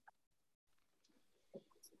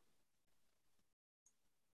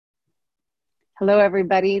Hello,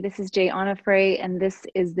 everybody. This is Jay Onifray, and this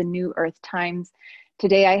is the New Earth Times.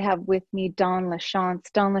 Today, I have with me Don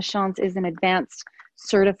Lachance. Don Lachance is an advanced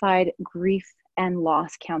certified grief and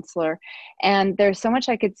loss counselor. And there's so much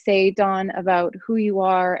I could say, Don, about who you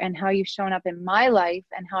are and how you've shown up in my life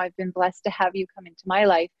and how I've been blessed to have you come into my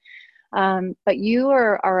life. But you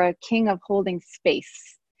are a king of holding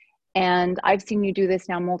space. And I've seen you do this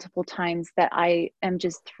now multiple times that I am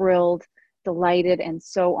just thrilled, delighted, and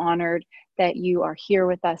so honored that you are here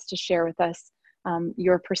with us to share with us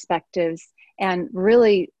your perspectives and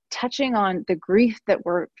really touching on the grief that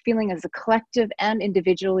we're feeling as a collective and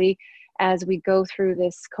individually as we go through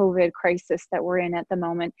this COVID crisis that we're in at the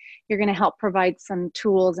moment. You're going to help provide some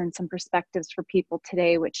tools and some perspectives for people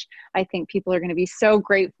today, which I think people are going to be so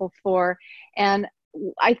grateful for. And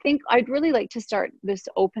I think I'd really like to start this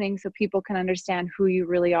opening so people can understand who you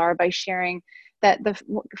really are by sharing that the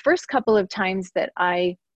first couple of times that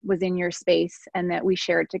I was in your space and that we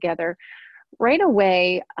shared together, right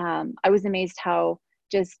away, I was amazed how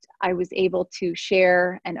just I was able to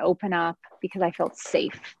share and open up because I felt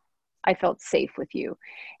safe. I felt safe with you.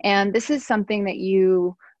 And this is something that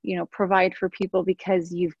you provide for people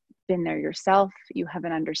because you've been there yourself, you have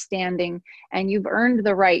an understanding, and you've earned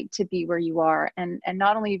the right to be where you are. And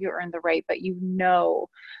not only have you earned the right, but you know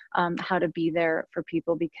how to be there for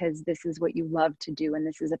people because this is what you love to do. And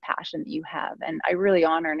this is a passion that you have. And I really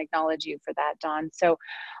honor and acknowledge you for that, Don. So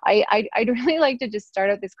I'd really like to just start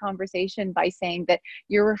out this conversation by saying that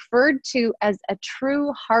you're referred to as a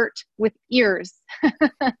true heart with ears.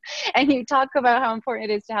 And you talk about how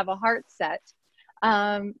important it is to have a heart set.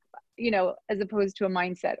 As opposed to a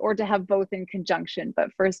mindset, or to have both in conjunction, but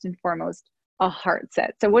first and foremost, a heart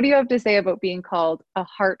set. So what do you have to say about being called a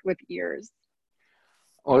heart with ears?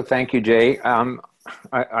 Oh, thank you, Jay.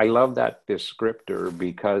 I love that descriptor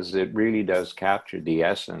because it really does capture the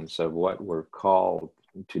essence of what we're called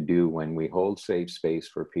to do when we hold safe space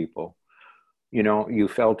for people. You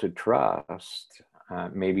felt a trust,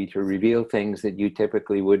 maybe to reveal things that you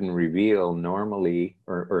typically wouldn't reveal normally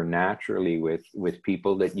or naturally with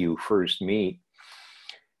people that you first meet,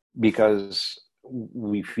 because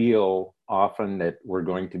we feel often that we're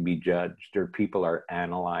going to be judged or people are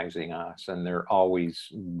analyzing us and they're always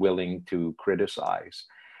willing to criticize.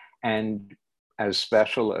 And as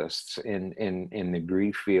specialists in the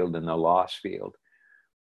grief field and the loss field,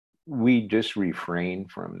 we just refrain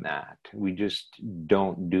from that. We just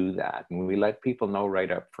don't do that. And we let people know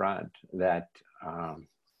right up front that,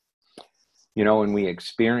 when we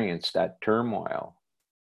experience that turmoil,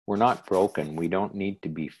 we're not broken. We don't need to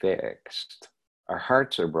be fixed. Our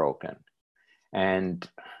hearts are broken. And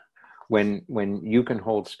when you can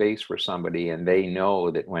hold space for somebody and they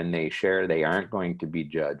know that when they share, they aren't going to be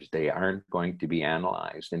judged, they aren't going to be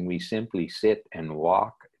analyzed, and we simply sit and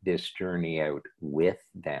walk this journey out with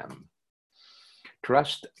them,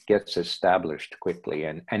 trust gets established quickly.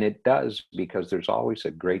 And it does because there's always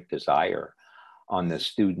a great desire on the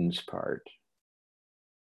student's part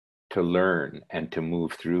to learn and to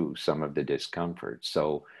move through some of the discomfort.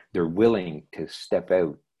 So they're willing to step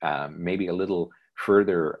out maybe a little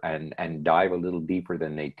further and dive a little deeper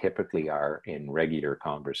than they typically are in regular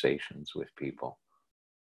conversations with people.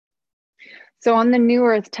 So on the New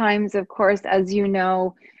Earth Times, of course, as you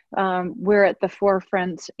know, we're at the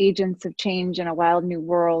forefront, agents of change in a wild new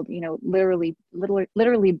world, literally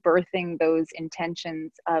birthing those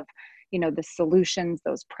intentions of, the solutions,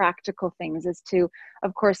 those practical things as to,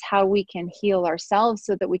 of course, how we can heal ourselves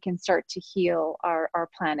so that we can start to heal our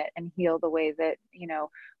planet and heal the way that,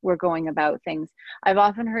 we're going about things. I've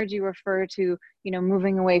often heard you refer to,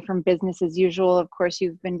 moving away from business as usual. Of course,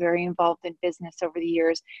 you've been very involved in business over the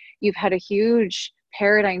years. You've had a huge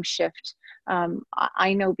paradigm shift.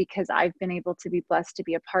 I know because I've been able to be blessed to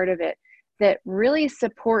be a part of it, that really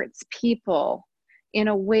supports people in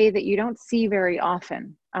a way that you don't see very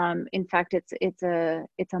often. In fact, it's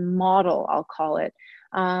a model, I'll call it,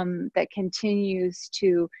 that continues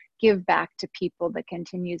to give back to people, that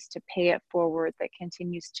continues to pay it forward, that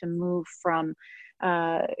continues to move from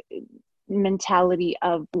mentality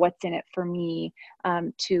of what's in it for me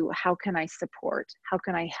to how can I support, how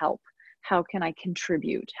can I help, how can I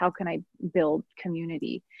contribute, how can I build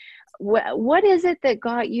community. What is it that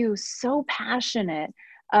got you so passionate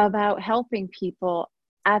about helping people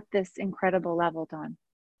at this incredible level, Don?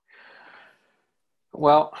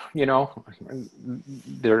 Well,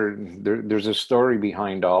 there's a story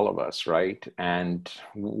behind all of us, right? And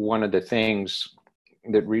one of the things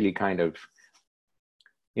that really kind of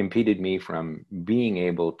impeded me from being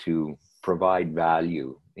able to provide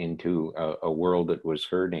value into a world that was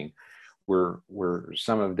hurting were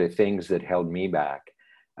some of the things that held me back.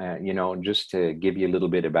 Just to give you a little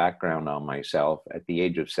bit of background on myself, at the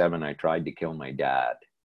age of 7, I tried to kill my dad.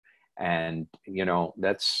 And,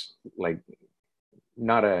 that's like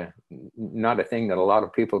not a thing that a lot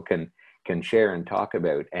of people can share and talk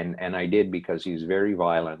about. And I did, because he was very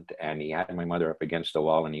violent, and he had my mother up against the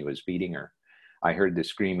wall and he was beating her. I heard the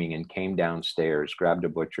screaming and came downstairs, grabbed a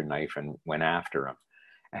butcher knife and went after him.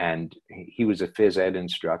 And he was a phys ed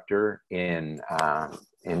instructor in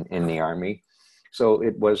the Army. So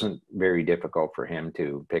it wasn't very difficult for him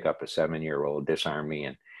to pick up a 7-year-old, disarm me,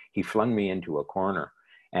 and he flung me into a corner.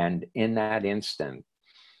 And in that instant,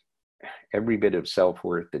 every bit of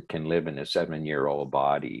self-worth that can live in a 7-year-old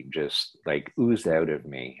body just like oozed out of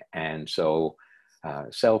me. And so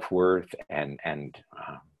self-worth and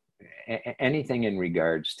anything in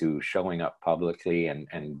regards to showing up publicly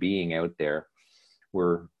and being out there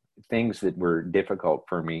were things that were difficult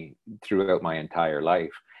for me throughout my entire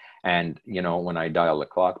life. And, when I dial the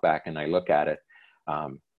clock back and I look at it,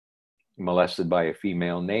 molested by a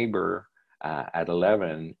female neighbor at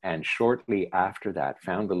 11, and shortly after that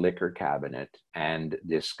found the liquor cabinet and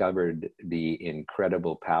discovered the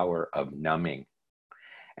incredible power of numbing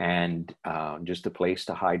and just a place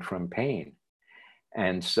to hide from pain.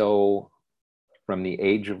 And so from the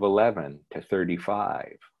age of 11 to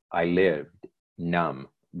 35, I lived numb,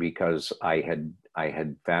 because I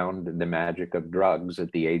had found the magic of drugs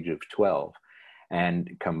at the age of 12.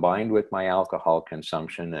 And combined with my alcohol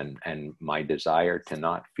consumption and my desire to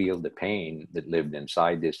not feel the pain that lived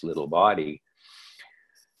inside this little body,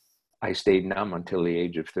 I stayed numb until the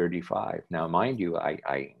age of 35. Now, mind you,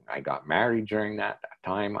 I got married during that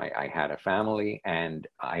time. I had a family, and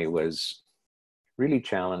I was really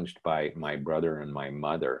challenged by my brother and my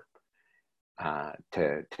mother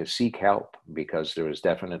to seek help, because there was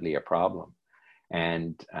definitely a problem.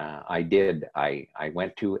 And I did. I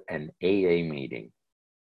went to an AA meeting,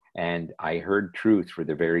 and I heard truth for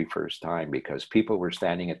the very first time, because people were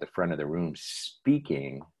standing at the front of the room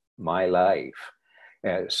speaking my life.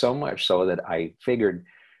 So much so that I figured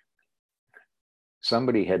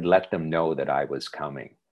somebody had let them know that I was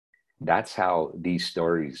coming. That's how these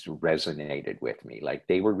stories resonated with me. Like,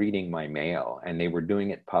 they were reading my mail, and they were doing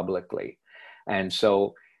it publicly. And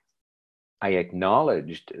so I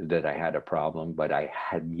acknowledged that I had a problem, but I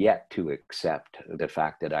had yet to accept the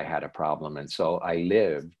fact that I had a problem. And so I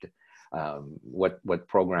lived what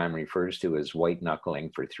program refers to as white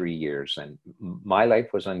knuckling for 3 years. And my life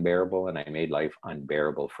was unbearable, and I made life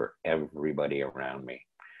unbearable for everybody around me.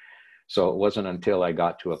 So it wasn't until I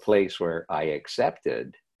got to a place where I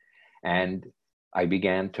accepted, and I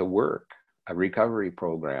began to work a recovery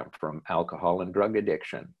program from alcohol and drug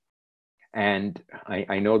addiction. And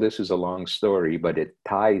I know this is a long story, but it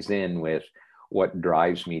ties in with what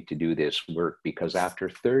drives me to do this work, because after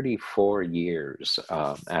 34 years,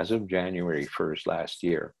 as of January 1st last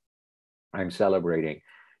year, I'm celebrating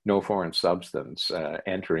no foreign substance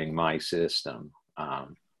entering my system.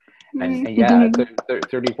 And yeah,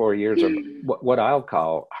 34 years of what I'll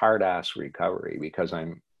call hard-ass recovery, because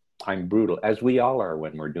I'm brutal, as we all are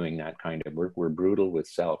when we're doing that kind of work. We're brutal with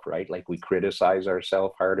self, right? Like, we criticize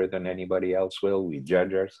ourselves harder than anybody else will. We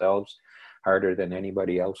judge ourselves harder than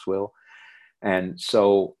anybody else will. And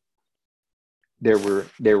so there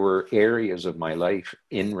were areas of my life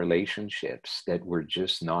in relationships that were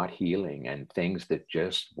just not healing, and things that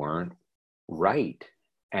just weren't right.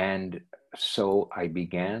 And so I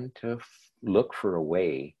began to look for a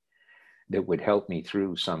way that would help me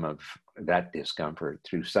through some of that discomfort,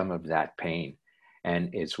 through some of that pain. And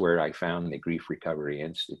it's where I found the Grief Recovery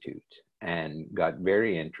Institute, and got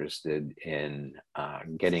very interested in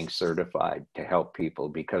getting certified to help people,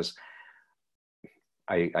 because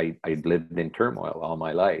I lived in turmoil all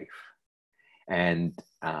my life. And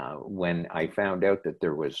when I found out that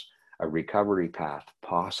there was a recovery path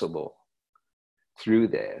possible through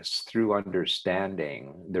this, through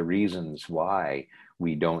understanding the reasons why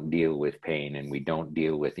we don't deal with pain and we don't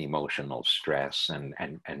deal with emotional stress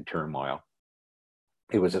and turmoil,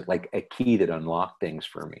 it was like a key that unlocked things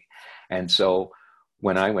for me. And so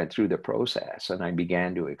when I went through the process and I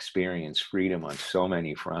began to experience freedom on so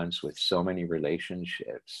many fronts with so many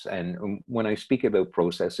relationships, and when I speak about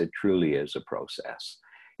process, it truly is a process.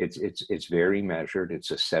 It's very measured. It's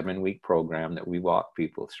a 7-week program that we walk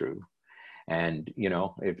people through. And,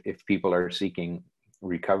 if people are seeking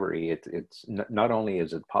recovery, it's not only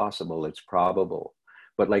is it possible, it's probable.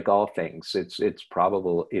 But like all things, it's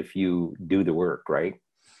probable if you do the work, right?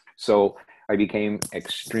 So I became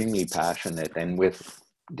extremely passionate, and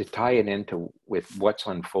to tie it into with what's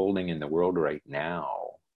unfolding in the world right now,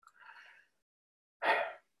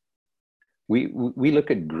 we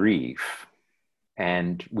look at grief,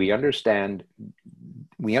 And we understand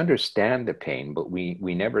the pain, but we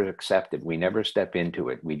never accept it. We never step into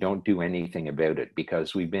it. We don't do anything about it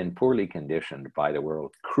because we've been poorly conditioned by the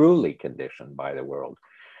world, cruelly conditioned by the world,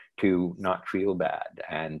 to not feel bad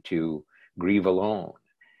and to grieve alone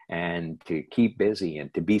and to keep busy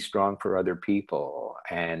and to be strong for other people,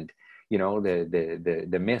 and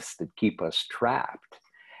the myths that keep us trapped.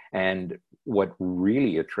 And what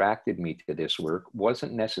really attracted me to this work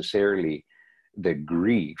wasn't necessarily the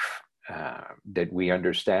grief that we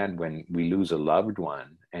understand when we lose a loved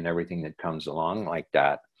one and everything that comes along like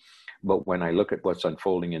that. But when I look at what's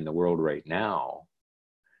unfolding in the world right now,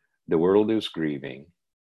 the world is grieving,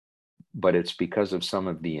 but it's because of some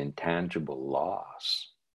of the intangible loss.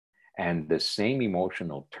 And the same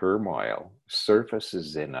emotional turmoil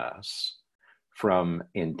surfaces in us from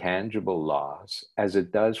intangible loss as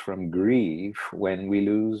it does from grief when we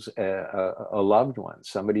lose a loved one,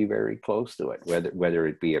 somebody very close to it, whether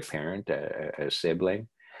it be a parent, a sibling.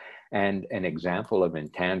 And an example of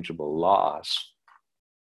intangible loss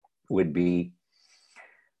would be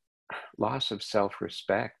loss of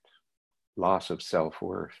self-respect, loss of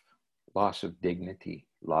self-worth, loss of dignity,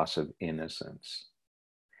 loss of innocence.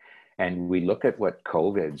 And we look at what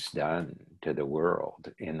COVID's done to the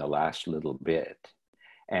world in the last little bit,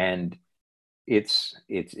 and it's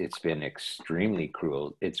been extremely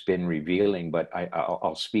cruel. It's been revealing, but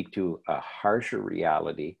I'll speak to a harsher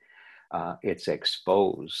reality. It's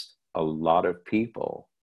exposed a lot of people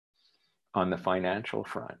on the financial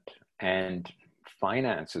front, and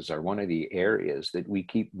finances are one of the areas that we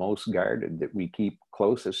keep most guarded, that we keep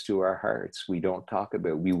closest to our hearts. We don't talk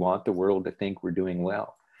about. We want the world to think we're doing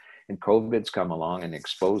well. And COVID's come along and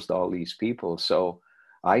exposed all these people. So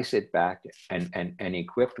I sit back and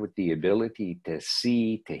equipped with the ability to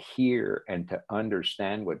see, to hear, and to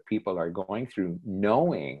understand what people are going through,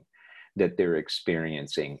 knowing that they're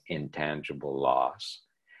experiencing intangible loss.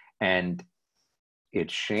 And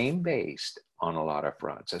it's shame-based on a lot of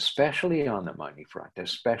fronts, especially on the money front,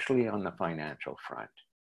 especially on the financial front.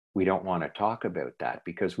 We don't want to talk about that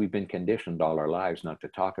because we've been conditioned all our lives not to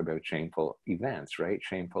talk about shameful events, right?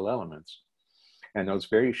 Shameful elements. And those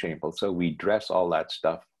very shameful. So we dress all that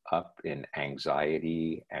stuff up in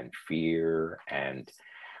anxiety and fear, and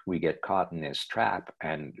we get caught in this trap.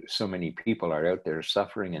 And so many people are out there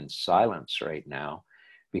suffering in silence right now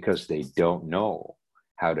because they don't know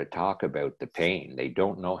how to talk about the pain. They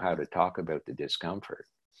don't know how to talk about the discomfort.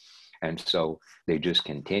 And so they just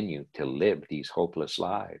continue to live these hopeless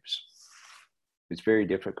lives. It's very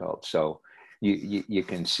difficult. So you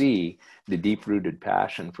can see the deep-rooted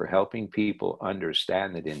passion for helping people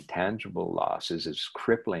understand that intangible loss is as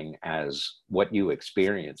crippling as what you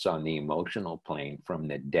experience on the emotional plane from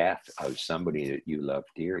the death of somebody that you love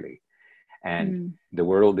dearly. And the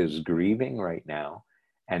world is grieving right now.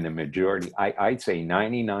 And the majority, I'd say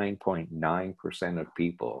 99.9% of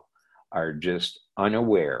people are just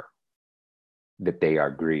unaware that they are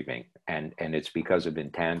grieving. And it's because of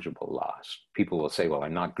intangible loss. People will say, well,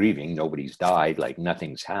 I'm not grieving. Nobody's died. Like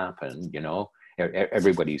nothing's happened.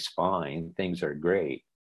 Everybody's fine. Things are great.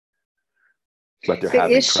 But they're The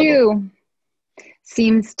having issue trouble.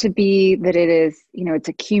 seems to be that it is, it's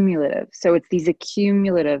accumulative. So it's these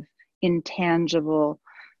accumulative, intangible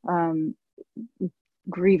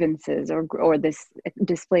grievances or this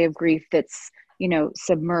display of grief that's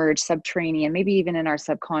submerged, subterranean, maybe even in our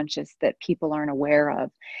subconscious that people aren't aware of.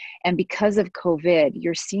 And because of COVID,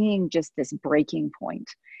 you're seeing just this breaking point.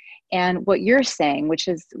 And what you're saying, which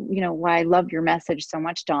is why I love your message so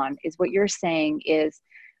much, Don, is what you're saying is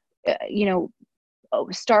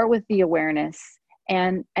start with the awareness.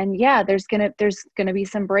 And yeah, there's gonna be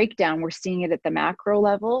some breakdown. We're seeing it at the macro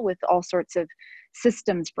level with all sorts of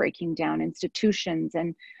systems breaking down, institutions,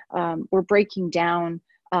 and we're breaking down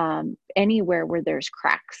anywhere where there's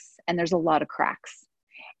cracks, and there's a lot of cracks.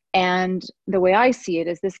 And the way I see it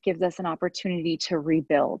is this gives us an opportunity to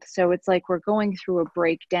rebuild. So it's like we're going through a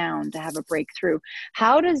breakdown to have a breakthrough.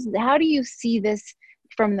 How do you see this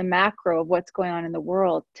from the macro of what's going on in the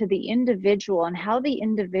world to the individual, and how the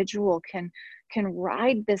individual can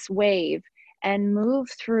ride this wave and move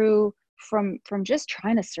through from just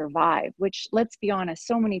trying to survive, which, let's be honest,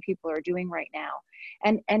 so many people are doing right now,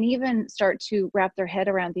 and even start to wrap their head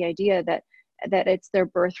around the idea that it's their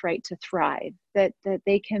birthright to thrive, that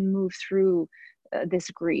they can move through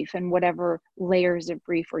this grief and whatever layers of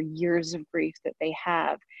grief or years of grief that they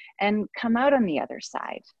have and come out on the other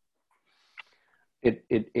side.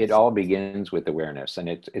 It all begins with awareness. And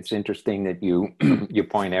it's interesting that you you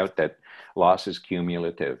point out that loss is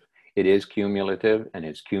cumulative. It is cumulative, and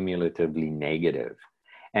it's cumulatively negative.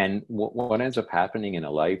 And what ends up happening in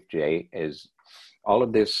a life, Jay, is all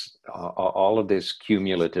of this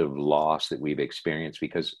cumulative loss that we've experienced.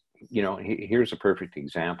 Because, here's a perfect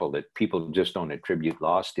example that people just don't attribute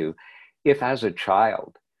loss to. If as a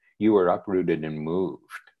child you were uprooted and moved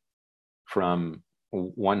from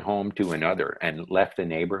one home to another and left the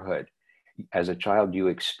neighborhood, as a child you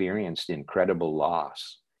experienced incredible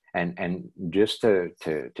loss. And just to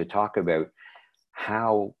talk about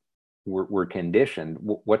how we're conditioned.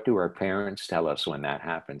 What do our parents tell us when that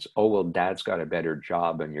happens? Oh, well, dad's got a better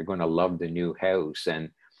job and you're going to love the new house. And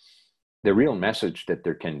the real message that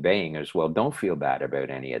they're conveying is, well, don't feel bad about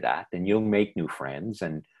any of that, and you'll make new friends.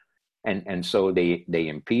 And so they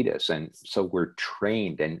impede us. And so we're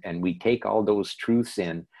trained, and we take all those truths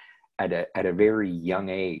in at a very young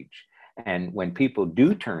age. And when people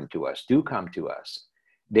do turn to us, do come to us,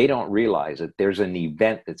 they don't realize that there's an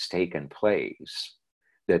event that's taken place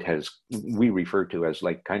that we refer to as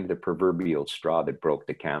like kind of the proverbial straw that broke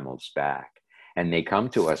the camel's back. And they come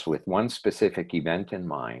to us with one specific event in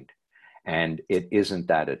mind, and it isn't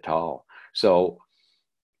that at all. So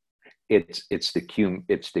it's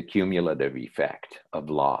the cumulative effect of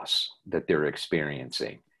loss that they're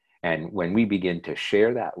experiencing. And when we begin to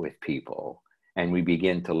share that with people, and we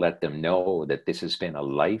begin to let them know that this has been a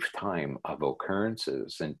lifetime of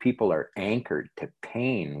occurrences, and people are anchored to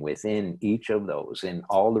pain within each of those in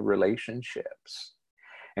all the relationships.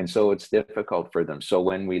 And so it's difficult for them. So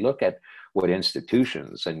when we look at what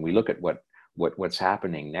institutions, and we look at what's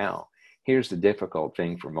happening now, here's the difficult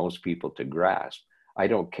thing for most people to grasp. I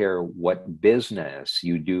don't care what business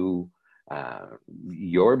you do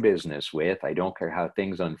your business with. I don't care how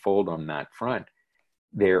things unfold on that front.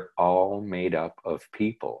 They're all made up of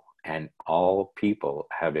people, and all people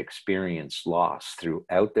have experienced loss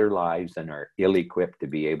throughout their lives and are ill-equipped to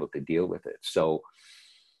be able to deal with it. So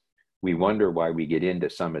we wonder why we get into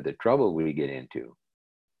some of the trouble we get into.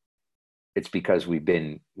 It's because we've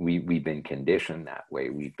been conditioned that way.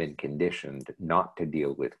 We've been conditioned not to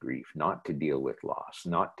deal with grief, not to deal with loss,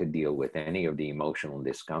 not to deal with any of the emotional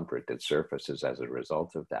discomfort that surfaces as a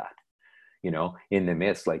result of that. In the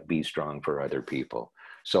midst, like, be strong for other people.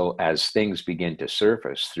 So as things begin to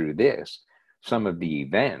surface through this, some of the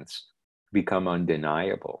events become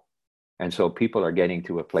undeniable. And so people are getting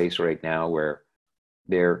to a place right now where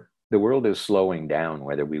the world is slowing down,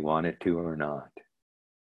 whether we want it to or not.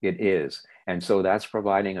 It is. And so that's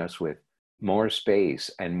providing us with more space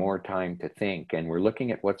and more time to think. And we're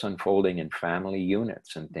looking at what's unfolding in family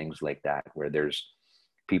units and things like that, where there's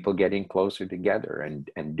people getting closer together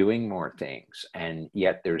and doing more things. And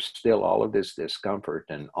yet there's still all of this discomfort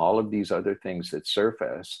and all of these other things that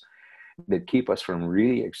surface that keep us from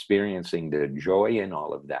really experiencing the joy in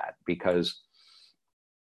all of that, because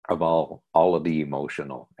of all of the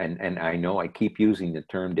emotional. And I know I keep using the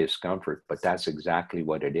term discomfort, but that's exactly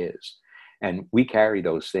what it is. And we carry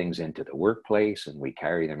those things into the workplace, and we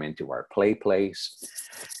carry them into our play place.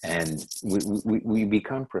 And we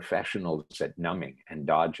become professionals at numbing and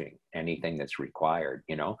dodging anything that's required.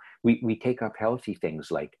 We take up healthy things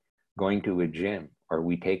like going to a gym, or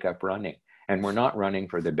we take up running. And we're not running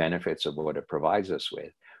for the benefits of what it provides us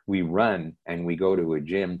with. We run and we go to a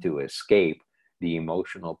gym to escape the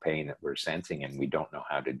emotional pain that we're sensing and we don't know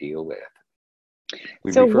how to deal with.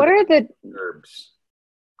 So what are the herbs?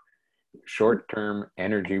 Short-term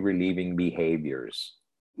energy relieving behaviors.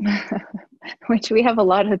 Which we have a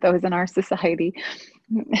lot of those in our society.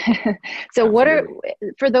 So Absolutely. what are,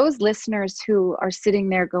 for those listeners who are sitting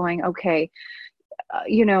there going, okay,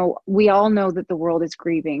 we all know that the world is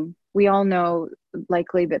grieving. We all know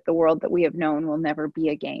likely that the world that we have known will never be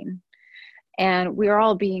again. And we're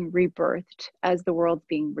all being rebirthed as the world's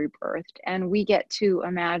being rebirthed. And we get to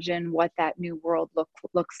imagine what that new world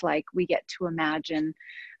looks like. We get to imagine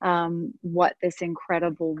what this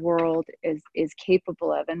incredible world is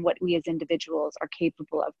capable of, and what we as individuals are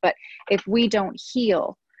capable of. But if we don't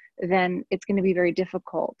heal, then it's going to be very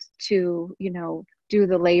difficult to, do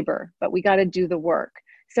the labor, but we got to do the work.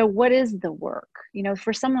 So what is the work?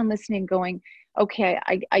 For someone listening going, okay,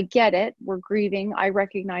 I get it. We're grieving. I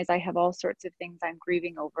recognize I have all sorts of things I'm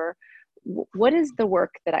grieving over. What is the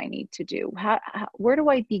work that I need to do? Where do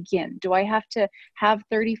I begin? Do I have to have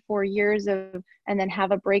 34 years of, and then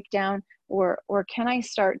have a breakdown? Or can I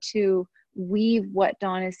start to weave what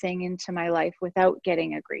Don is saying into my life without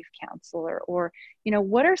getting a grief counselor? Or,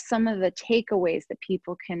 what are some of the takeaways that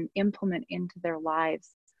people can implement into their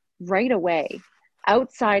lives right away?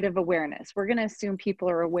 Outside of awareness, we're going to assume people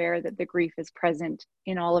are aware that the grief is present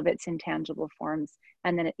in all of its intangible forms,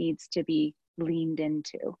 and then it needs to be leaned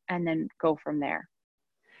into, and then go from there.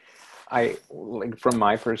 I like from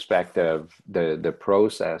my perspective, the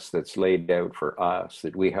process that's laid out for us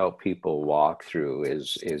that we help people walk through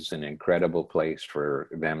is an incredible place for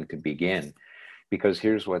them to begin. Because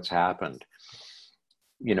here's what's happened,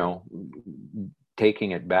 you know,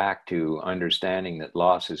 taking it back to understanding that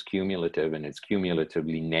loss is cumulative and it's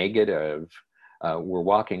cumulatively negative. We're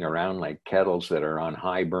walking around like kettles that are on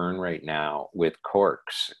high burn right now with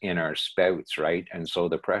corks in our spouts, right? And so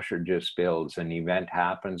the pressure just builds, an event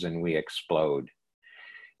happens and we explode.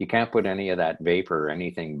 You can't put any of that vapor or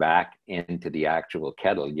anything back into the actual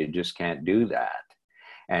kettle. You just can't do that.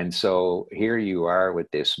 And so here you are with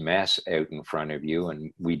this mess out in front of you,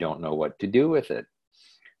 and we don't know what to do with it.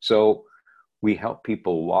 So we help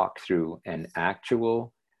people walk through an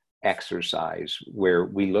actual exercise where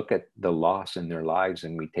we look at the loss in their lives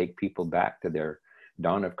and we take people back to their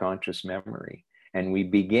dawn of conscious memory. And we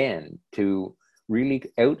begin to really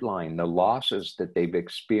outline the losses that they've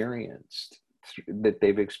experienced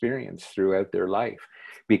throughout their life.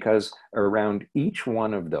 Because around each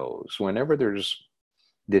one of those, whenever there's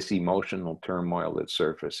this emotional turmoil that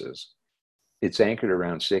surfaces, it's anchored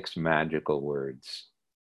around 6 magical words: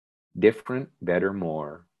 different, better,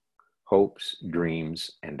 more, hopes,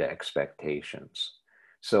 dreams, and expectations.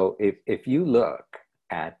 So if you look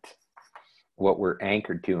at what we're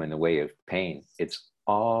anchored to in the way of pain, it's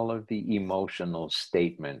all of the emotional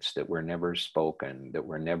statements that were never spoken, that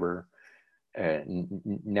were never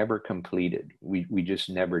completed. We just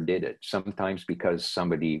never did it. Sometimes because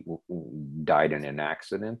somebody died in an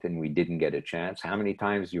accident and we didn't get a chance. How many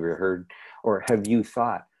times you heard, or have you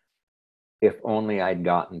thought, if only I'd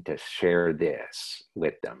gotten to share this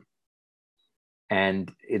with them?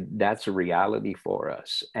 And that's a reality for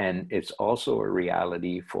us. And it's also a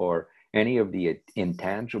reality for any of the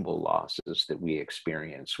intangible losses that we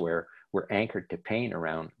experience, where we're anchored to pain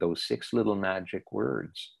around those 6 little magic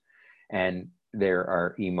words. And there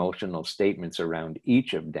are emotional statements around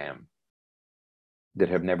each of them that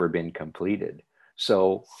have never been completed.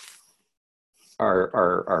 So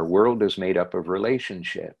our world is made up of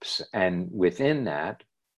relationships. And within that,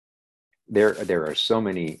 there are so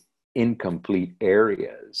many incomplete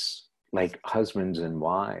areas, like husbands and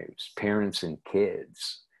wives, parents and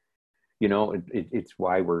kids. You know, it's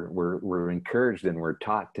why we're encouraged and we're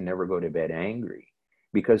taught to never go to bed angry,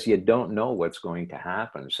 because you don't know what's going to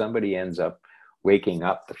happen. Somebody ends up waking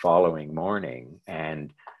up the following morning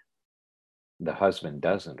and the husband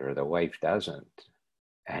doesn't, or the wife doesn't.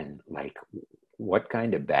 And like, what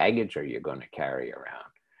kind of baggage are you going to carry around?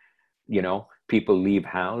 You know, people leave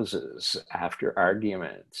houses after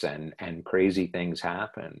arguments and crazy things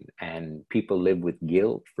happen. And people live with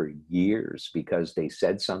guilt for years because they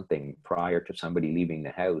said something prior to somebody leaving the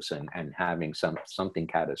house and having something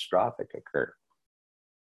catastrophic occur.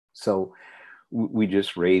 So we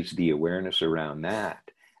just raise the awareness around that.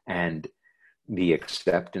 And the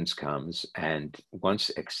acceptance comes. And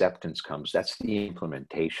once acceptance comes, that's the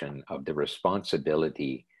implementation of the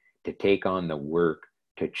responsibility to take on the work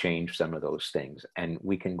to change some of those things. And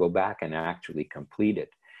we can go back and actually complete it.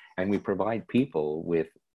 And we provide people with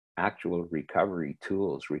actual recovery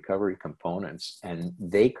tools, recovery components, and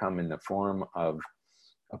they come in the form of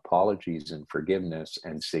apologies and forgiveness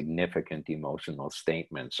and significant emotional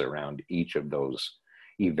statements around each of those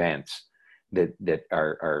events that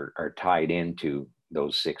are tied into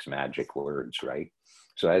those 6 magic words, right?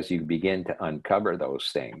 So as you begin to uncover those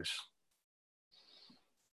things,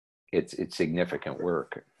 it's significant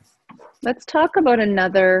work. Let's talk about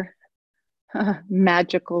another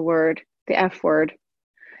magical word, the F word,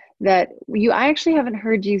 that I actually haven't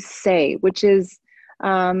heard you say, which is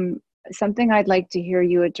something I'd like to hear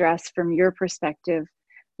you address from your perspective,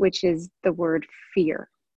 which is the word fear.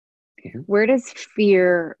 Mm-hmm. Where does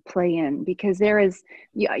fear play in? Because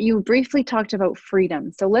you briefly talked about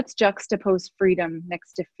freedom. So let's juxtapose freedom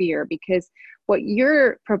next to fear, because what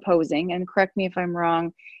you're proposing, and correct me if I'm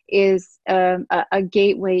wrong, is a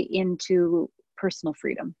gateway into personal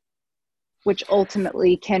freedom, which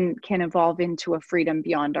ultimately can evolve into a freedom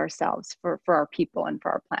beyond ourselves for our people and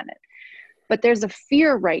for our planet. But there's a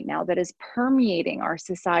fear right now that is permeating our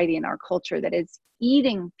society and our culture that is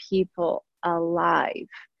eating people alive.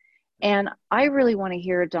 And I really want to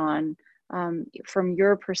hear, Don, from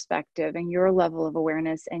your perspective and your level of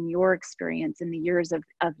awareness and your experience in the years of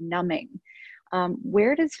numbing,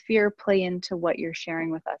 where does fear play into what you're sharing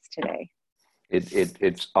with us today?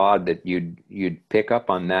 It's odd that you'd pick up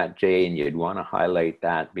on that, Jay, and you'd want to highlight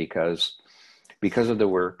that because of the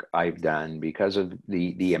work I've done, because of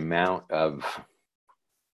the amount of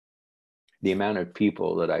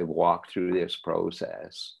people that I've walked through this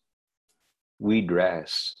process. We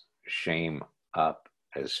dress shame up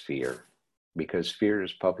as fear, because fear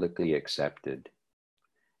is publicly accepted.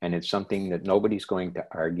 And it's something that nobody's going to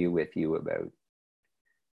argue with you about.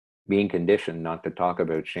 Being conditioned not to talk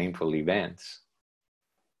about shameful events,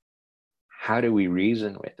 how do we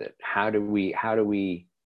reason with it? How do we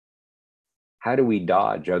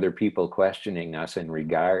dodge other people questioning us in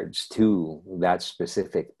regards to that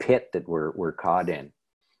specific pit that we're caught in?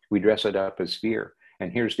 We dress it up as fear.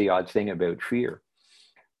 And here's the odd thing about fear.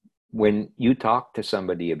 When you talk to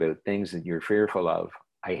somebody about things that you're fearful of,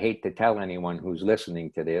 I hate to tell anyone who's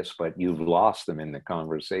listening to this, but you've lost them in the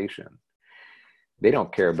conversation. They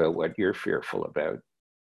don't care about what you're fearful about.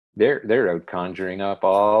 They're out conjuring up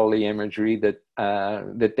all the imagery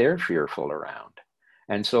that they're fearful around.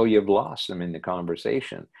 And so you've lost them in the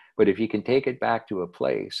conversation. But if you can take it back to a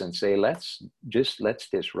place and say, let's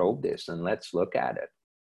disrobe this and let's look at it.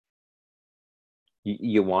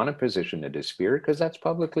 You want to position it as spirit because that's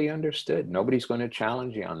publicly understood. Nobody's going to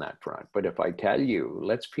challenge you on that front. But if I tell you,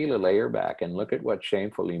 let's peel a layer back and look at what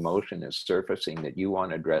shameful emotion is surfacing that you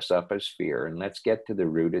want to dress up as fear, and let's get to the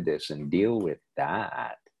root of this and deal with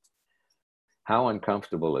that. How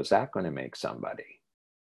uncomfortable is that going to make somebody?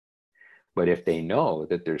 But if they know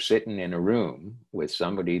that they're sitting in a room with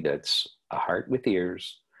somebody that's a heart with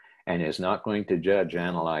ears and is not going to judge,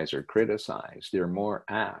 analyze, or criticize, they're more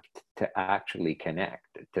apt to actually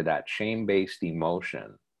connect to that shame-based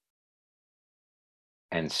emotion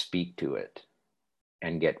and speak to it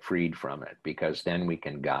and get freed from it, because then we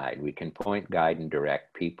can guide. We can point, guide, and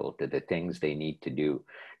direct people to the things they need to do,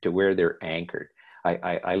 to where they're anchored.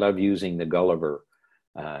 I love using the Gulliver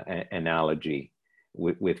analogy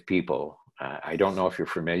with people. I don't know if you're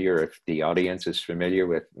familiar, if the audience is familiar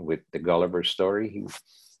with the Gulliver story.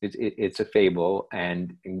 It's a fable,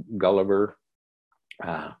 and Gulliver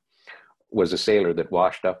was a sailor that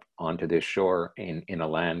washed up onto this shore in a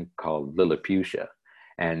land called Lilliputian.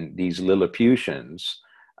 And these Lilliputians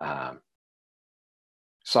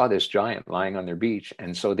saw this giant lying on their beach.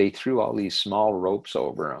 And so they threw all these small ropes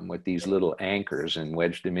over him with these little anchors and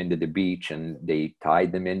wedged him into the beach, and they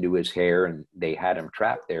tied them into his hair, and they had him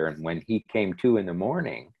trapped there. And when he came to in the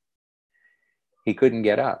morning, he couldn't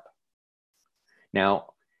get up. Now,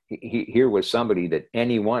 here was somebody that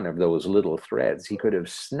any one of those little threads he could have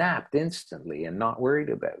snapped instantly and not worried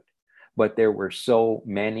about. But there were so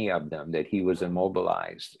many of them that he was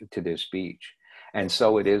immobilized to this beach. And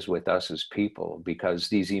so it is with us as people, because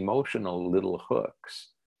these emotional little hooks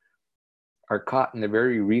are caught in the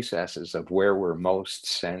very recesses of where we're most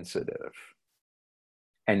sensitive,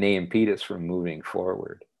 and they impede us from moving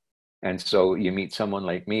forward. And so you meet someone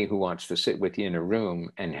like me who wants to sit with you in a room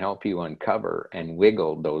and help you uncover and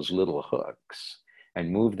wiggle those little hooks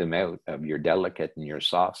and move them out of your delicate and your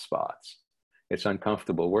soft spots. It's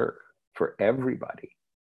uncomfortable work for everybody,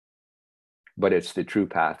 but it's the true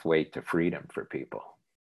pathway to freedom for people.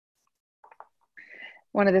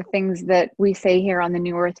 One of the things that we say here on the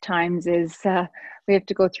New Earth Times is we have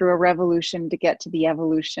to go through a revolution to get to the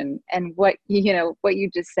evolution. And what you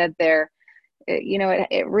just said there,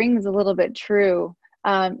 it rings a little bit true.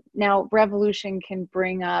 Now, revolution can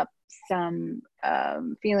bring up some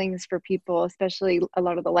feelings for people, especially a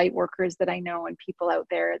lot of the light workers that I know, and people out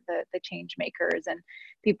there, the change makers, and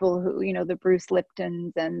people who, the Bruce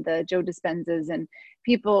Liptons and the Joe Dispenzas, and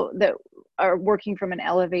people that are working from an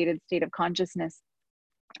elevated state of consciousness.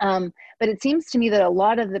 But it seems to me that a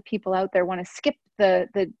lot of the people out there want to skip the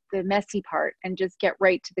messy part and just get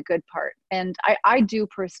right to the good part. And I do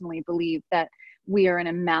personally believe that we are in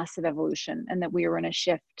a massive evolution, and that we are in a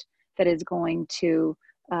shift that is going to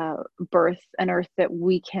birth an earth that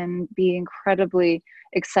we can be incredibly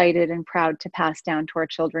excited and proud to pass down to our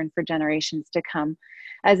children for generations to come.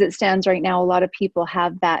 As it stands right now, a lot of people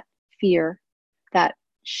have that fear, that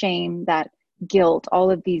shame, that guilt, all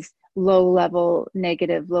of these low-level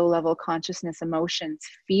negative, low-level consciousness emotions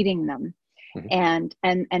feeding them, and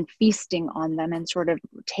feasting on them and sort of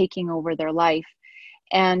taking over their life.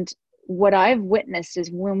 And what I've witnessed is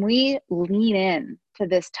when we lean in to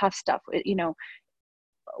this tough stuff,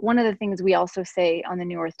 one of the things we also say on the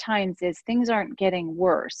New Earth Times is things aren't getting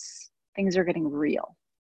worse, things are getting real.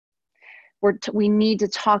 We need to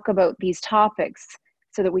talk about these topics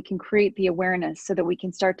so that we can create the awareness, so that we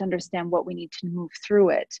can start to understand what we need to move through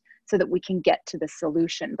it, so that we can get to the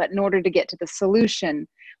solution. But in order to get to the solution,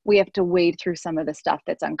 we have to wade through some of the stuff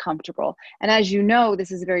that's uncomfortable. And as you know,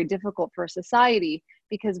 this is very difficult for society,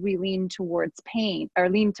 because we lean towards pain, or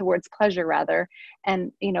lean towards pleasure rather,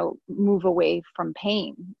 and, move away from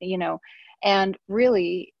pain, and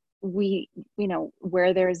really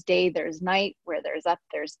where there's day, there's night, where there's up,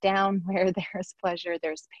 there's down, where there's pleasure,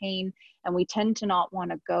 there's pain. And we tend to not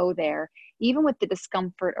want to go there, even with the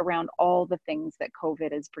discomfort around all the things that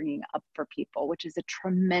COVID is bringing up for people, which is a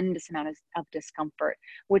tremendous amount of discomfort,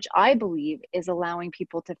 which I believe is allowing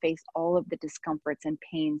people to face all of the discomforts and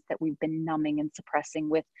pains that we've been numbing and suppressing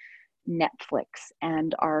with Netflix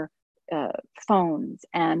and our phones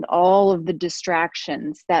and all of the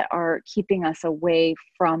distractions that are keeping us away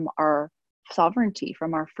from our sovereignty,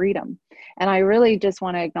 from our freedom. And I really just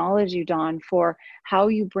want to acknowledge you, Don, for how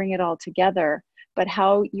you bring it all together, but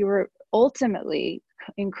how you're ultimately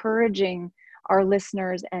encouraging our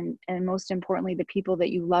listeners and most importantly, the people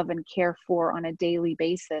that you love and care for on a daily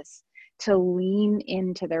basis to lean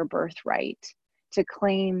into their birthright, to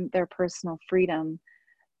claim their personal freedom,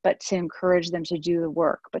 but to encourage them to do the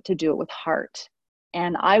work, but to do it with heart.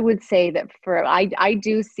 And I would say that I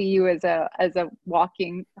do see you as a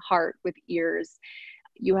walking heart with ears.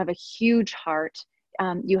 You have a huge heart.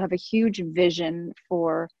 You have a huge vision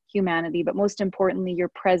for humanity, but most importantly,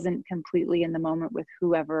 you're present completely in the moment with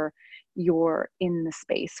whoever you're in the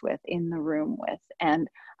space with, in the room with. And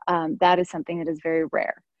that is something that is very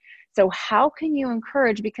rare. So how can you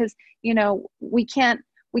encourage, because, you know, we can't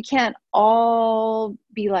all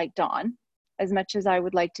be like Don. As much as I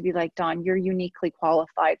would like to be like Don, you're uniquely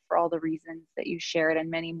qualified for all the reasons that you shared and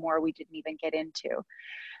many more we didn't even get into.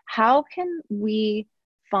 How can we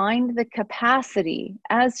find the capacity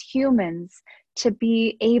as humans to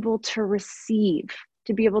be able to receive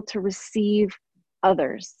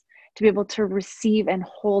others, to be able to receive and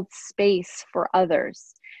hold space for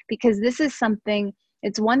others? Because this is something,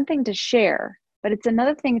 it's one thing to share, but it's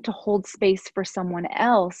another thing to hold space for someone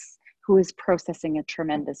else who is processing a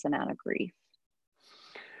tremendous amount of grief.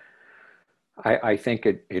 I think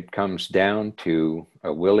it comes down to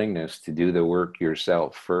a willingness to do the work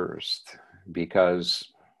yourself first, because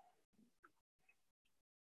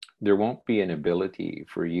there won't be an ability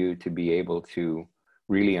for you to be able to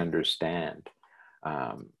really understand.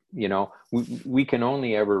 You know, we can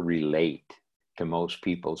only ever relate to most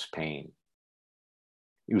people's pain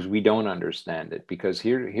because we don't understand it. Because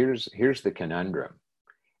here's the conundrum.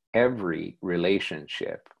 Every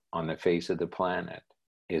relationship on the face of the planet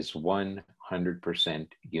is 100%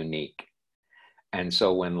 unique. And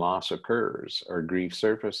so when loss occurs or grief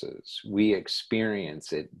surfaces, we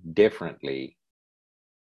experience it differently,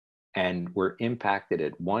 and we're impacted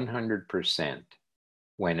at 100%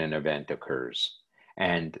 when an event occurs.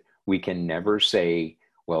 And we can never say,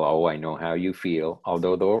 well, oh, I know how you feel,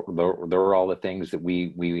 although there are all the things that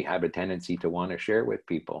we have a tendency to want to share with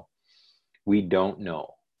people. We don't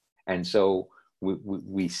know. And so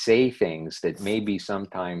we say things that may be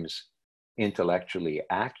sometimes intellectually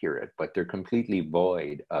accurate, but they're completely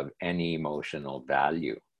void of any emotional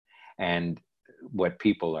value. And what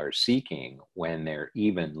people are seeking when they're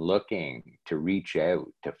even looking to reach out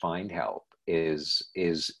to find help is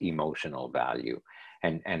emotional value.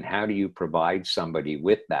 And how do you provide somebody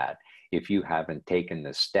with that if you haven't taken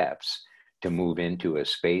the steps to move into a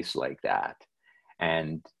space like that?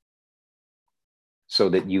 And so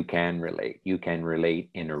that you can relate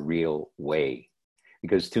in a real way.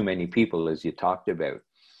 Because too many people, as you talked about,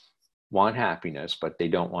 want happiness, but they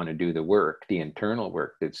don't want to do the work, the internal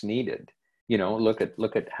work that's needed. You know, look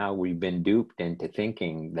at how we've been duped into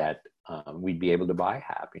thinking that we'd be able to buy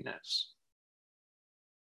happiness.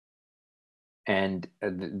 And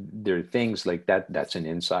there are things like that. That's an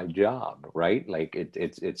inside job, right? Like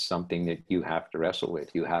it's something that you have to wrestle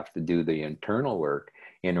with. You have to do the internal work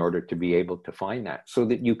in order to be able to find that, so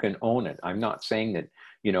that you can own it. I'm not saying that,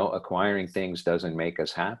 you know, acquiring things doesn't make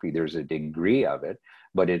us happy. There's a degree of it,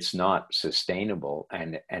 but it's not sustainable.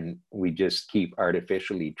 And we just keep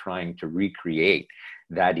artificially trying to recreate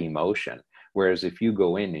that emotion. Whereas if you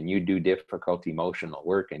go in and you do difficult emotional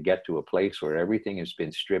work and get to a place where everything has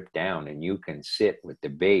been stripped down and you can sit with the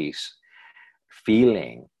base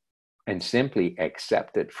feeling and simply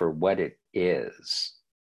accept it for what it is,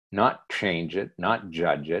 not change it, not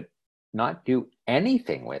judge it, not do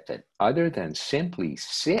anything with it other than simply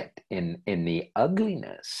sit in the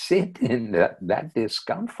ugliness, sit in that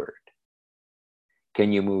discomfort,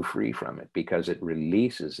 can you move free from it? Because it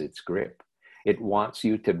releases its grip. It wants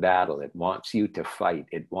you to battle. It wants you to fight.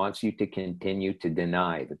 It wants you to continue to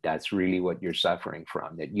deny that that's really what you're suffering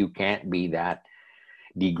from, that you can't be that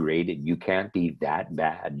degraded. You can't be that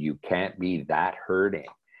bad. You can't be that hurting.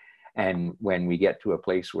 And when we get to a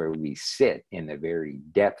place where we sit in the very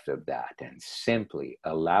depth of that and simply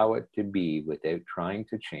allow it to be without trying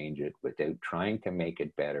to change it, without trying to make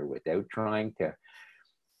it better, without trying to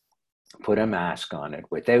put a mask on it,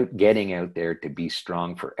 without getting out there to be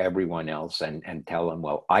strong for everyone else and tell them,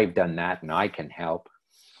 well, I've done that and I can help.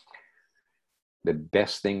 the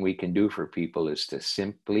best thing we can do for people is to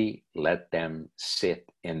simply let them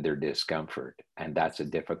sit in their discomfort. And that's a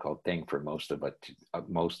difficult thing for most of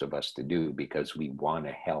us to do, because we want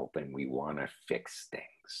to help and we want to fix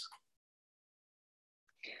things.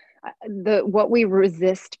 What we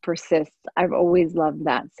resist persists. I've always loved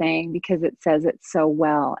that saying, because it says it so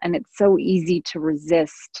well, and it's so easy to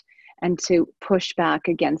resist and to push back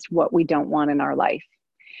against what we don't want in our life.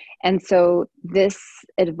 And so this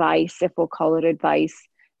advice, if we'll call it advice,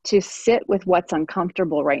 to sit with what's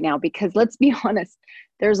uncomfortable right now, because let's be honest,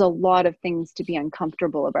 there's a lot of things to be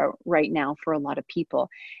uncomfortable about right now for a lot of people.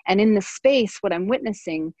 And in the space, what I'm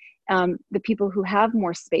witnessing, the people who have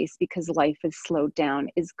more space because life is slowed down,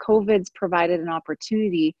 is COVID's provided an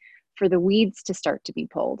opportunity for the weeds to start to be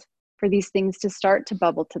pulled, for these things to start to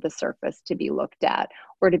bubble to the surface, to be looked at,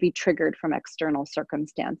 or to be triggered from external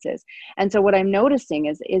circumstances. And so what I'm noticing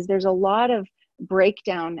is there's a lot of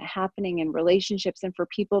breakdown happening in relationships and for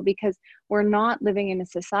people, because we're not living in a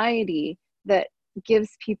society that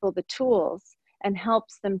gives people the tools and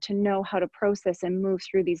helps them to know how to process and move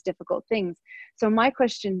through these difficult things. So my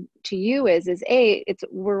question to you is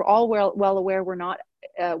we're all well aware we're not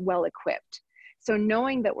well equipped. So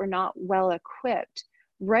knowing that we're not well equipped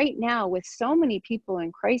right now with so many people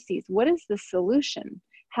in crises, what is the solution?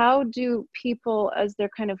 How do people, as they're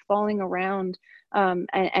kind of falling around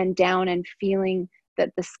and down and feeling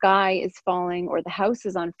that the sky is falling or the house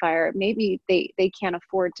is on fire, maybe they can't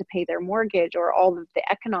afford to pay their mortgage, or all of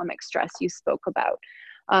the economic stress you spoke about.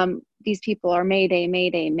 These people are Mayday,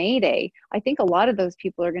 Mayday, Mayday. I think a lot of those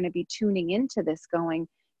people are going to be tuning into this going,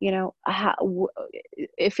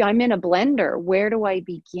 if I'm in a blender, where do I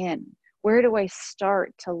begin? Where do I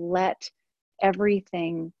start to let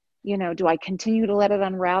everything, do I continue to let it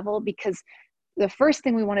unravel? Because the first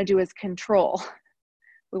thing we want to do is control.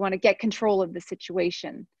 We want to get control of the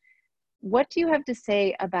situation. What do you have to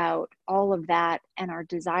say about all of that and our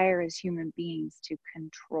desire as human beings to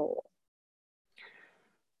control?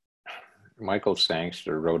 Michael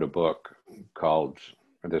Sangster wrote a book called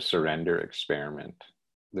The Surrender Experiment.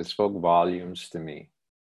 This spoke volumes to me,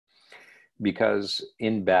 because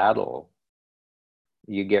in battle,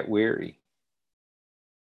 you get weary.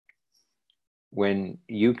 When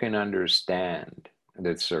you can understand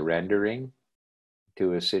that surrendering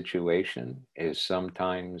to a situation is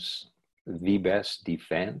sometimes the best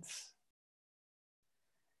defense,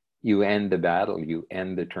 you end the battle, you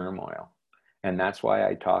end the turmoil. And that's why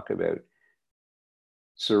I talk about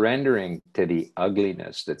surrendering to the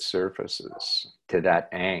ugliness that surfaces, to that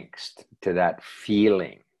angst, to that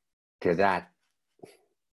feeling, to that.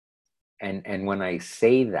 And when I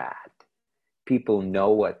say that, people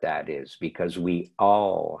know what that is, because we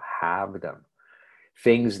all have them.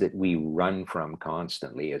 Things that we run from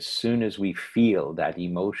constantly. As soon as we feel that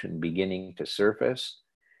emotion beginning to surface,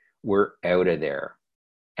 we're out of there.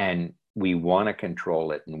 And we want to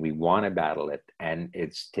control it and we want to battle it. And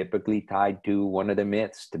it's typically tied to one of the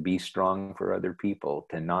myths: to be strong for other people,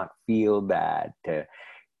 to not feel bad, to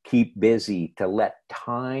keep busy, to let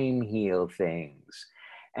time heal things.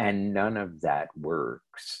 And none of that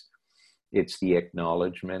works. It's the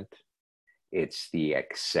acknowledgement, it's the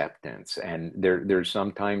acceptance. And there's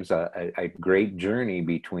sometimes a great journey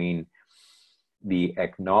between the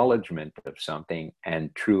acknowledgement of something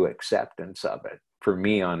and true acceptance of it. For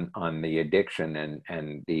me, on the addiction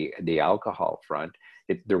and the alcohol front,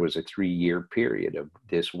 there was a 3-year period of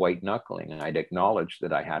this white knuckling. I'd acknowledged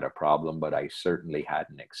that I had a problem, but I certainly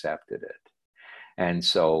hadn't accepted it. And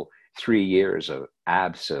so 3 years of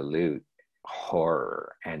absolute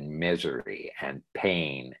horror and misery and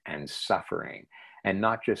pain and suffering, and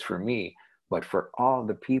not just for me, but for all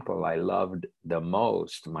the people I loved the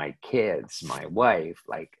most, my kids, my wife.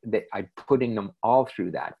 I'm putting them all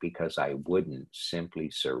through that because I wouldn't simply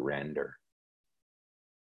surrender.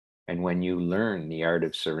 And when you learn the art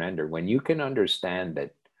of surrender, when you can understand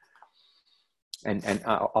that, and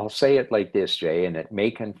I'll say it like this, Jay, and it may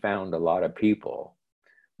confound a lot of people,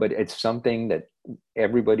 but it's something that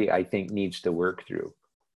everybody, I think, needs to work through.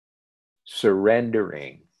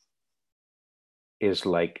 Surrendering is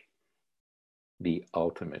like the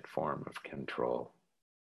ultimate form of control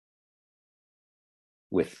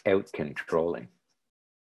without controlling.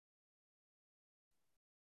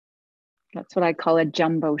 That's what I call a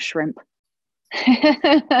jumbo shrimp.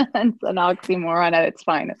 It's an oxymoron at its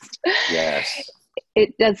finest. Yes.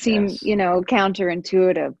 It does seem, Yes.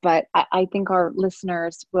 counterintuitive, but I think our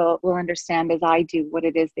listeners will understand, as I do, what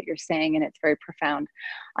it is that you're saying, and it's very profound.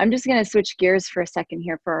 I'm just going to switch gears for a second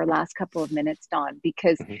here for our last couple of minutes, Don,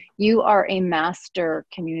 because you are a master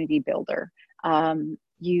community builder.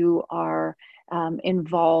 You are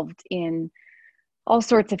involved in All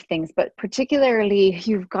sorts of things, but particularly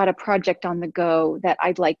you've got a project on the go that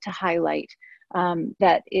I'd like to highlight,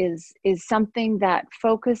 that is something that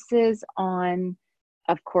focuses on,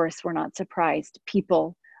 of course, we're not surprised,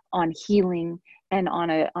 people, on healing and on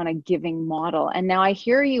a giving model. And now I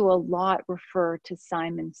hear you a lot refer to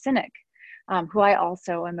Simon Sinek, who I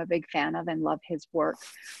also am a big fan of and love his work.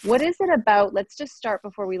 What is it about? Let's just start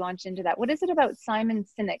before we launch into that. What is it about Simon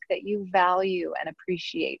Sinek that you value and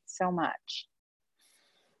appreciate so much?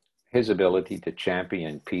 His ability to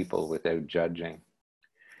champion people without judging,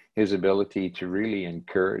 his ability to really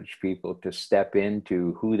encourage people to step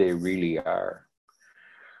into who they really are.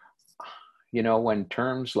 You know, when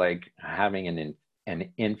terms like having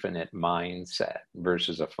an infinite mindset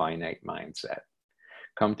versus a finite mindset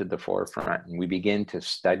come to the forefront and we begin to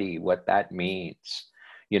study what that means.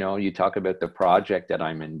 You know, you talk about the project that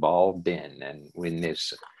I'm involved in and in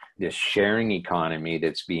this sharing economy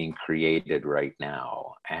that's being created right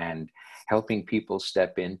now, and helping people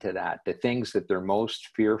step into that. The things that they're most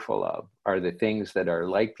fearful of are the things that are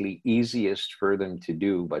likely easiest for them to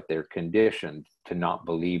do, but they're conditioned to not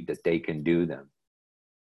believe that they can do them.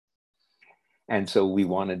 And so we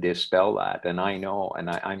want to dispel that. And I know,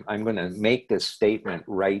 and I'm going to make this statement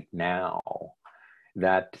right now,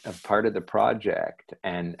 that a part of the project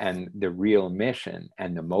and the real mission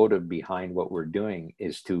and the motive behind what we're doing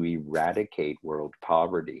is to eradicate world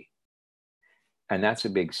poverty. And that's a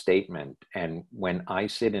big statement. And when I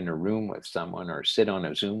sit in a room with someone or sit on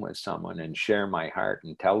a Zoom with someone and share my heart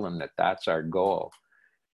and tell them that that's our goal,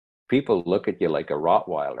 people look at you like a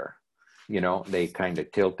Rottweiler. You know, they kind of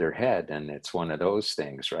tilt their head, and it's one of those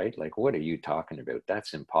things, right? Like, what are you talking about?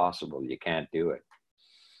 That's impossible. You can't do it.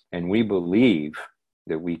 And we believe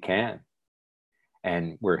that we can.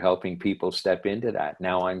 And we're helping people step into that.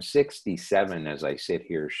 Now, I'm 67 as I sit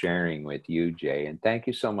here sharing with you, Jay, and thank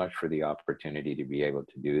you so much for the opportunity to be able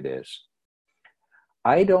to do this.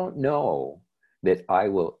 I don't know that I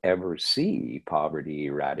will ever see poverty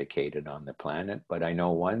eradicated on the planet, but I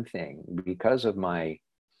know one thing: because of my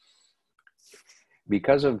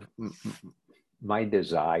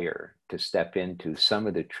desire to step into some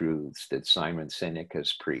of the truths that Simon Sinek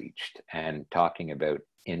has preached and talking about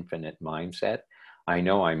infinite mindset, I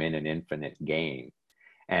know I'm in an infinite game.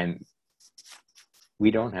 And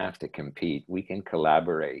we don't have to compete. We can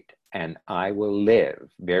collaborate. And I will live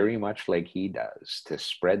very much like he does to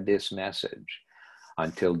spread this message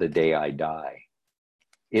until the day I die.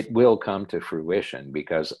 It will come to fruition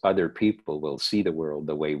because other people will see the world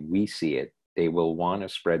the way we see it. They will want to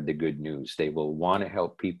spread the good news. They will want to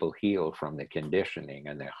help people heal from the conditioning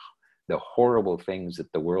and the horrible things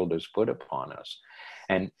that the world has put upon us.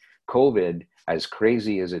 And COVID, as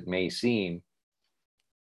crazy as it may seem,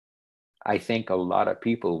 I think a lot of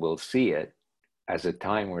people will see it as a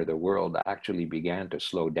time where the world actually began to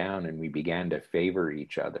slow down and we began to favor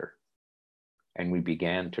each other. And we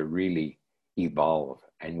began to really evolve,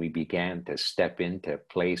 and we began to step into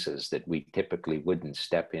places that we typically wouldn't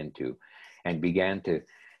step into, and began to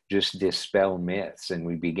just dispel myths, and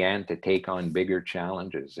we began to take on bigger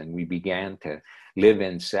challenges, and we began to live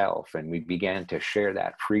in self, and we began to share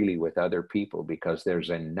that freely with other people because there's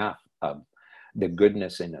enough of the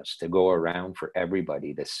goodness in us to go around for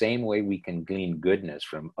everybody, the same way we can glean goodness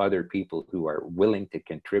from other people who are willing to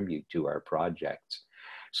contribute to our projects.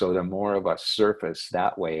 So the more of us surface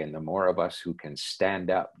that way, and the more of us who can stand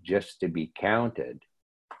up just to be counted,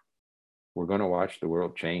 we're going to watch the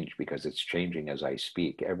world change, because it's changing as I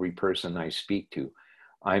speak. Every person I speak to,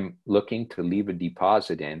 I'm looking to leave a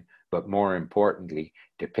deposit in, but more importantly,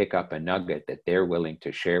 to pick up a nugget that they're willing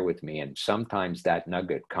to share with me. And sometimes that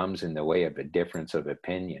nugget comes in the way of a difference of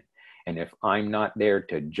opinion. And if I'm not there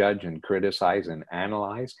to judge and criticize and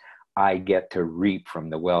analyze, I get to reap from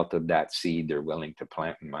the wealth of that seed they're willing to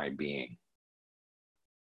plant in my being.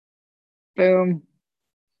 Boom.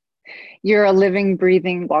 You're a living,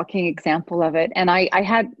 breathing, walking example of it. And I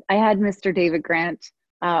had Mr. David Grant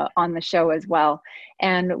on the show as well,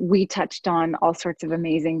 and we touched on all sorts of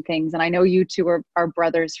amazing things. And I know you two are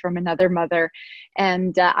brothers from another mother,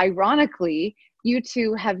 and ironically, you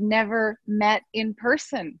two have never met in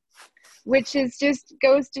person, which is just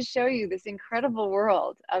goes to show you this incredible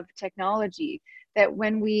world of technology, that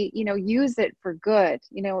when we use it for good,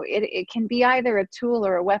 it can be either a tool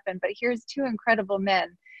or a weapon. But here's two incredible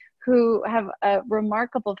men who have a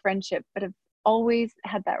remarkable friendship but have always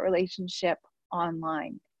had that relationship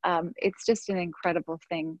online. It's just an incredible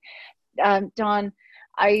thing. Don,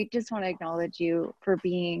 I just want to acknowledge you for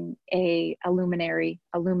being a luminary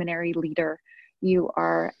leader. You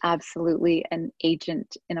are absolutely an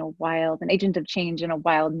agent of change in a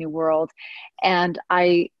wild new world. And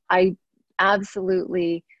I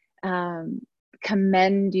absolutely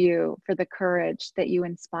commend you for the courage that you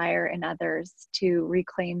inspire in others to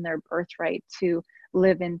reclaim their birthright, to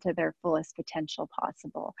live into their fullest potential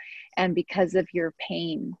possible. And because of your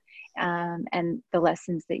pain, and the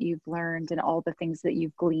lessons that you've learned and all the things that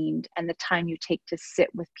you've gleaned and the time you take to sit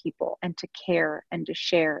with people and to care and to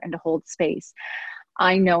share and to hold space,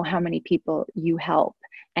 I know how many people you help,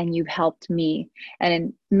 and you've helped me.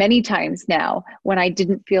 And many times now, when I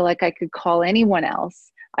didn't feel like I could call anyone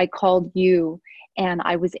else, I called you, and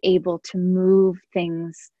I was able to move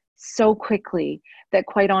things so quickly that,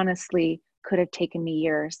 quite honestly, could have taken me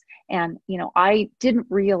years. And, you know, I didn't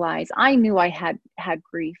realize, I knew I had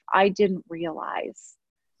grief. I didn't realize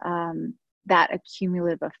that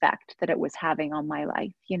accumulative effect that it was having on my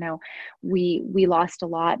life. You know, we lost a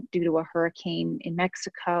lot due to a hurricane in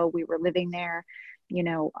Mexico. We were living there. You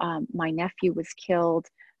know, my nephew was killed.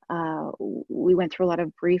 We went through a lot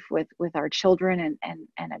of grief with our children, and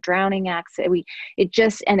a drowning accident.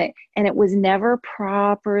 It was never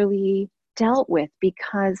properly dealt with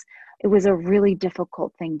because it was a really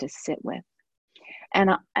difficult thing to sit with.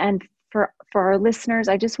 And for our listeners,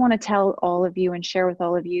 I just want to tell all of you and share with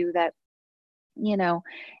all of you that, you know,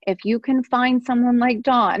 if you can find someone like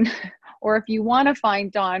Don, or if you want to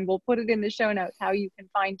find Don, we'll put it in the show notes how you can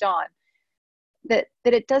find Don, that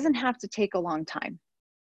it doesn't have to take a long time,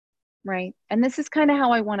 right? And this is kind of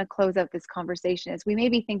how I want to close out this conversation, is we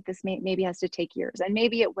maybe think this maybe has to take years, and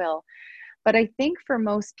maybe it will. But I think for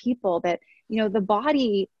most people that, you know, the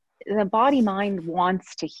body mind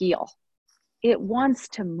wants to heal. It wants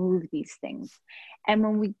to move these things. And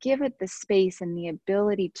when we give it the space and the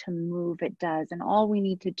ability to move, it does. And all we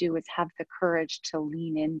need to do is have the courage to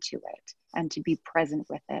lean into it and to be present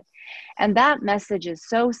with it. And that message is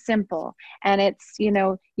so simple. And it's, you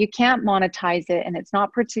know, you can't monetize it, and it's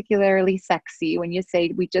not particularly sexy when you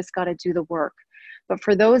say we just got to do the work. But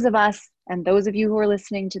for those of us, and those of you who are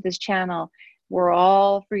listening to this channel, we're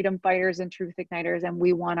all freedom fighters and truth igniters, and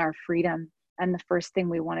we want our freedom. And the first thing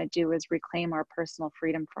we want to do is reclaim our personal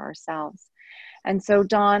freedom for ourselves. And so,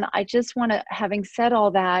 Don, I just want to, having said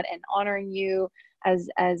all that and honoring you as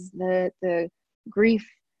the grief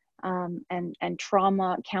and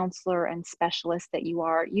trauma counselor and specialist that you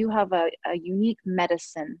are, you have a unique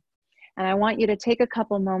medicine. And I want you to take a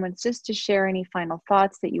couple moments just to share any final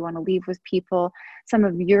thoughts that you want to leave with people, some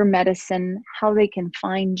of your medicine, how they can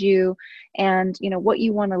find you, and, you know, what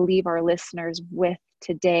you want to leave our listeners with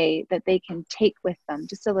today that they can take with them,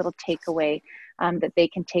 just a little takeaway that they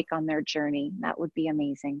can take on their journey. That would be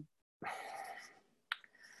amazing.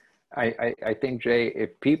 I think, Jay,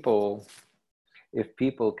 if people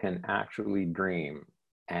can actually dream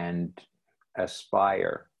and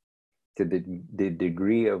aspire to the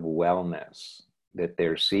degree of wellness that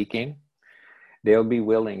they're seeking, they'll be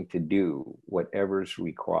willing to do whatever's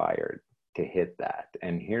required to hit that.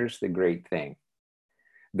 And here's the great thing.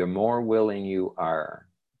 The more willing you are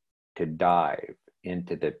to dive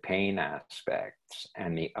into the pain aspects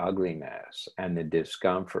and the ugliness and the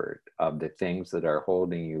discomfort of the things that are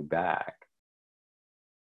holding you back,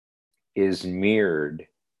 is mirrored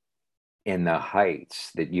in the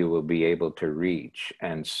heights that you will be able to reach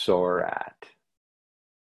and soar at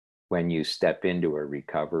when you step into a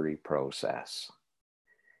recovery process.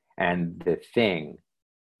 And the thing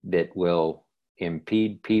that will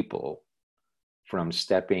impede people from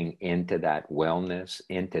stepping into that wellness,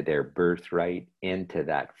 into their birthright, into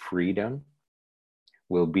that freedom,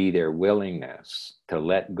 will be their willingness to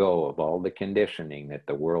let go of all the conditioning that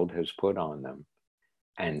the world has put on them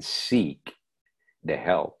and seek the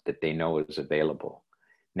help that they know is available.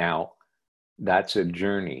 Now, that's a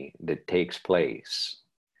journey that takes place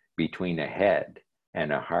between a head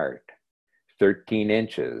and a heart, 13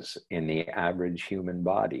 inches in the average human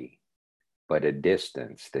body, but a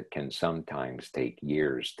distance that can sometimes take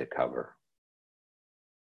years to cover.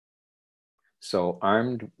 So,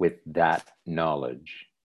 armed with that knowledge,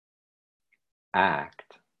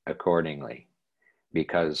 act accordingly,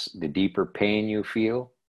 because the deeper pain you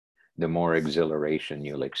feel, the more exhilaration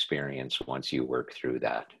you'll experience once you work through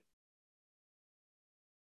that.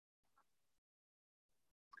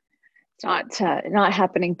 It's not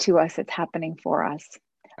happening to us, it's happening for us.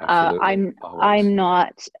 Absolutely. I'm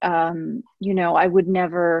not, you know, I would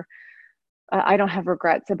never, I don't have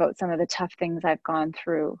regrets about some of the tough things I've gone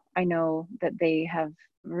through. I know that they have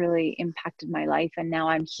really impacted my life, and now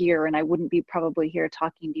I'm here, and I wouldn't be probably here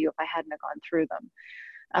talking to you if I hadn't gone through them.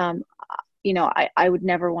 Um, you know, I would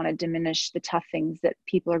never want to diminish the tough things that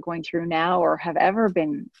people are going through now or have ever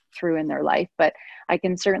been through in their life. But I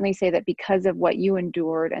can certainly say that because of what you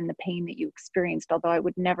endured and the pain that you experienced, although I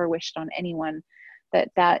would never wish it on anyone,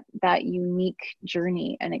 that unique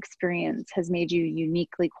journey and experience has made you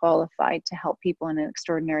uniquely qualified to help people in an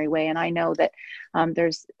extraordinary way. And I know that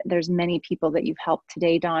there's many people that you've helped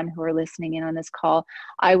today, Don, who are listening in on this call.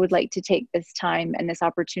 I would like to take this time and this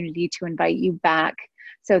opportunity to invite you back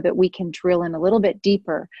so that we can drill in a little bit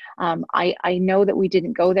deeper. I know that we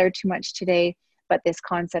didn't go there too much today, but this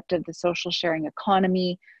concept of the social sharing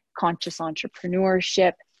economy, conscious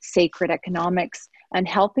entrepreneurship, sacred economics, and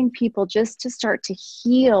helping people just to start to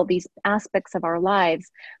heal these aspects of our lives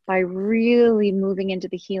by really moving into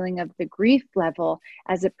the healing of the grief level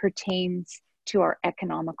as it pertains to our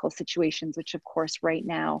economical situations, which of course right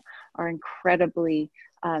now are incredibly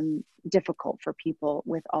difficult for people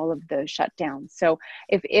with all of the shutdowns. So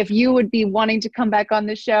if you would be wanting to come back on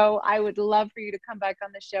the show, I would love for you to come back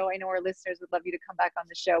on the show. I know our listeners would love you to come back on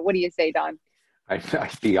the show. What do you say, Don? I'd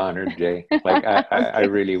be honored, Jay. Like I Okay.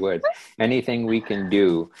 really would. Anything we can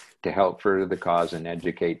do to help further the cause and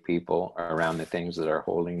educate people around the things that are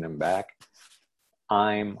holding them back,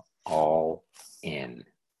 I'm all in.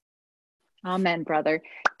 Amen, brother.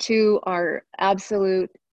 To our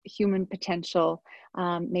absolute human potential.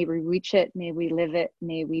 May we reach it. May we live it.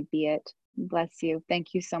 May we be it. Bless you.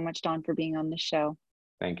 Thank you so much, Don, for being on the show.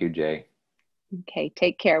 Thank you, Jay. Okay,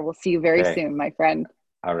 take care. We'll see you very Okay. soon, my friend.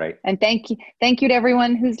 All right. And thank you to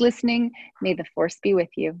everyone who's listening. May the force be with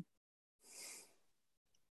you.